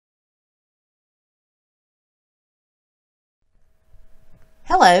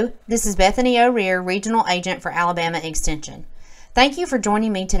Hello, this is Bethany O'Rear, Regional Agent for Alabama Extension. Thank you for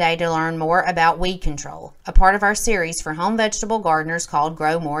joining me today to learn more about weed control, a part of our series for home vegetable gardeners called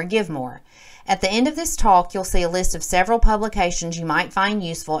Grow More, Give More. At the end of this talk, you'll see a list of several publications you might find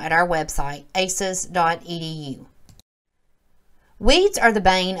useful at our website, aces.edu. Weeds are the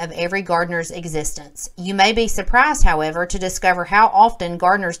bane of every gardener's existence. You may be surprised, however, to discover how often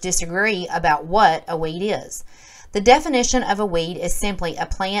gardeners disagree about what a weed is. The definition of a weed is simply a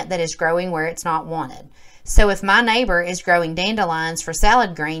plant that is growing where it's not wanted. So if my neighbor is growing dandelions for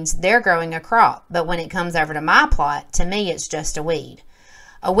salad greens, they're growing a crop. But when it comes over to my plot, to me it's just a weed.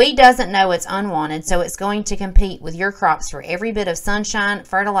 A weed doesn't know it's unwanted, so it's going to compete with your crops for every bit of sunshine,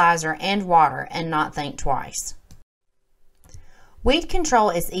 fertilizer, and water and not think twice. Weed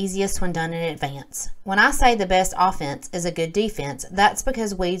control is easiest when done in advance. When I say the best offense is a good defense, that's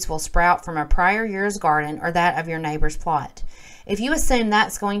because weeds will sprout from a prior year's garden or that of your neighbor's plot. If you assume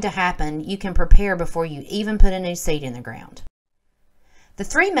that's going to happen, you can prepare before you even put a new seed in the ground. The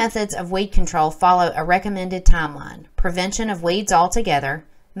three methods of weed control follow a recommended timeline: prevention of weeds altogether,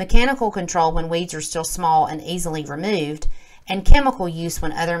 mechanical control when weeds are still small and easily removed, and chemical use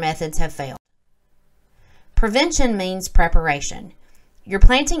when other methods have failed. Prevention means preparation. Your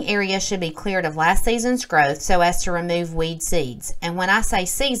planting area should be cleared of last season's growth so as to remove weed seeds. And when I say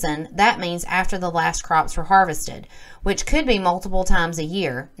season, that means after the last crops were harvested, which could be multiple times a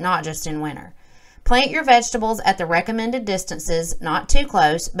year, not just in winter. Plant your vegetables at the recommended distances, not too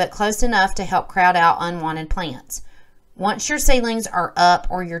close, but close enough to help crowd out unwanted plants. Once your seedlings are up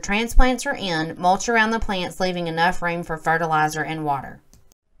or your transplants are in, mulch around the plants, leaving enough room for fertilizer and water.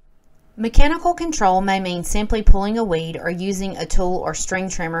 Mechanical control may mean simply pulling a weed or using a tool or string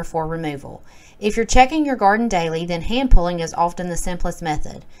trimmer for removal. If you're checking your garden daily, then hand pulling is often the simplest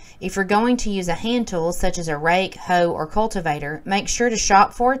method. If you're going to use a hand tool such as a rake, hoe, or cultivator, make sure to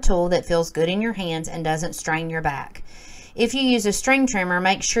shop for a tool that feels good in your hands and doesn't strain your back. If you use a string trimmer,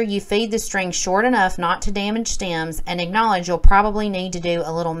 make sure you feed the string short enough not to damage stems, and acknowledge you'll probably need to do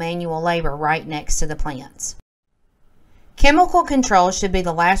a little manual labor right next to the plants. Chemical control should be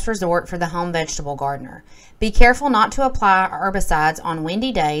the last resort for the home vegetable gardener. Be careful not to apply herbicides on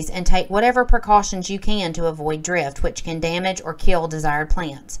windy days, and take whatever precautions you can to avoid drift, which can damage or kill desired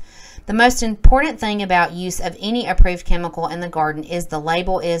plants. The most important thing about use of any approved chemical in the garden is the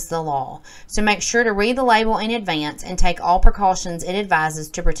label is the law. So make sure to read the label in advance and take all precautions it advises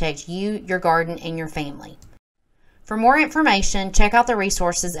to protect you, your garden, and your family. For more information, check out the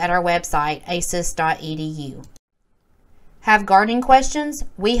resources at our website, aces.edu. Have gardening questions?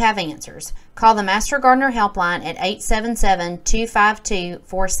 We have answers. Call the Master Gardener Helpline at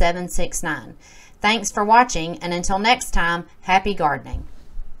 877-252-4769. Thanks for watching, and until next time, happy gardening.